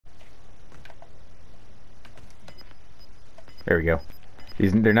There we go.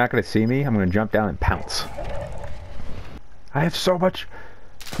 They're not gonna see me. I'm gonna jump down and pounce. I have so much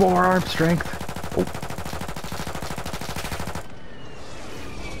forearm strength. Oh.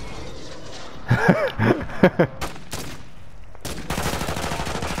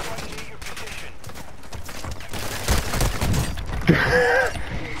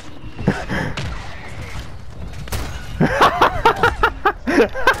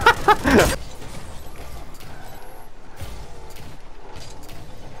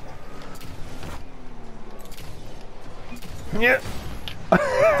 Yeah.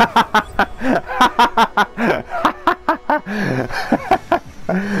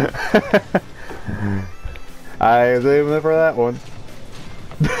 I was aiming for that one.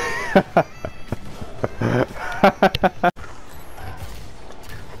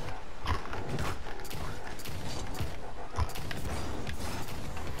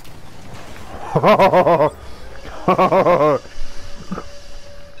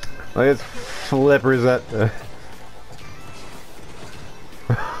 Look at flippers at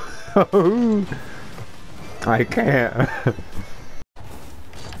I can't.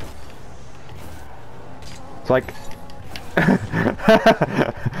 It's like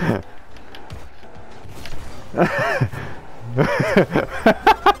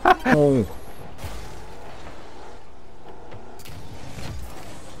oh.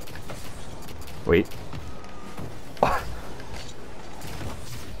 Wait.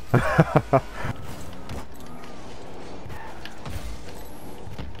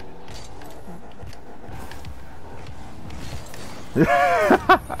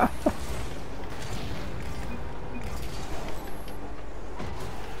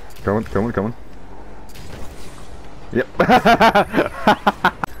 Coming. Yep.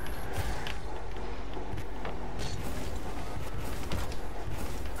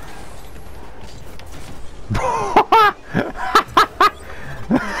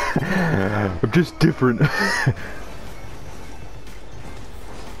 I'm just different.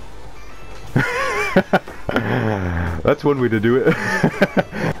 That's one way to do it.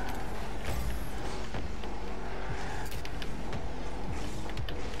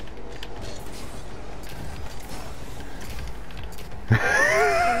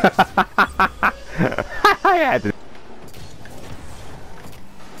 I had to.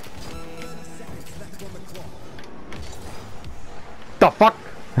 The fuck?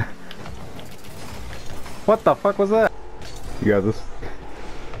 What the fuck was that? You got this.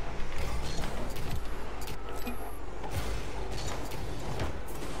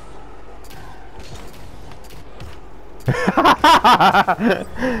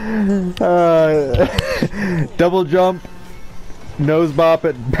 Double jump, nose bop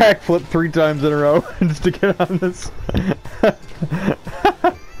it, backflip 3 times in a row just to get on this.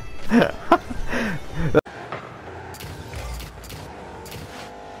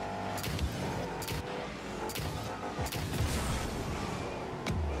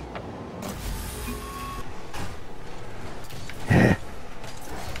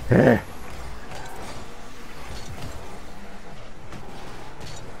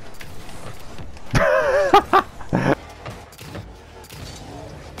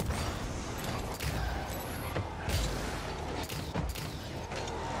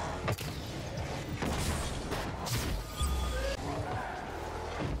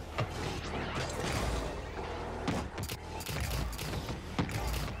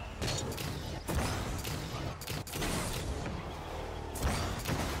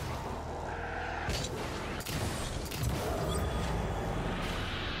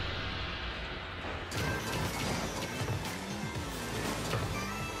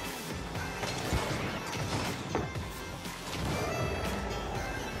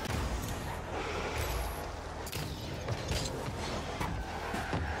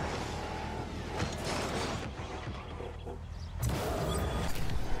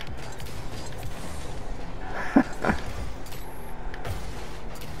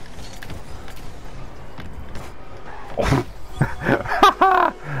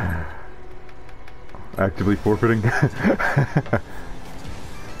 Actively forfeiting.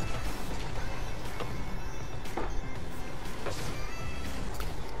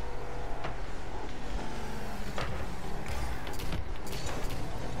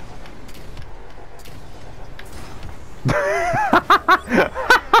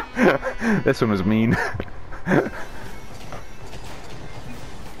 This one was mean.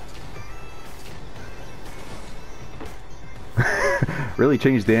 Really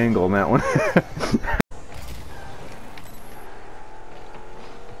changed the angle on that one.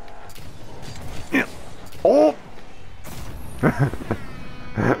 Oh!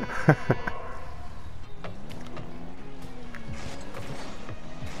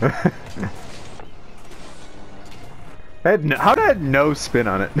 How'd I have no spin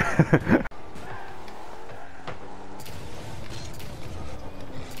on it?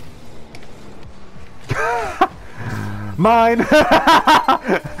 Mine!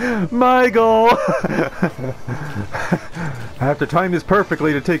 My goal! I have to time this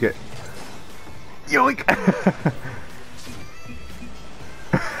perfectly to take it. Yoink!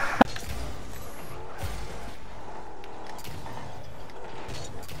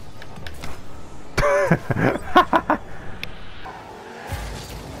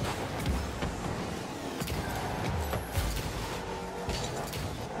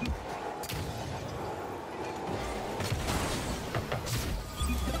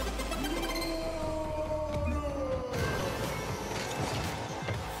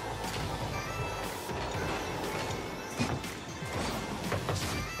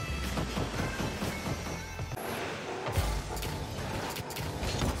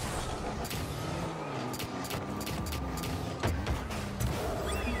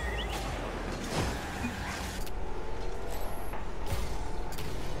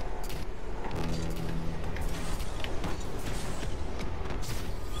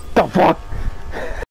 The fuck?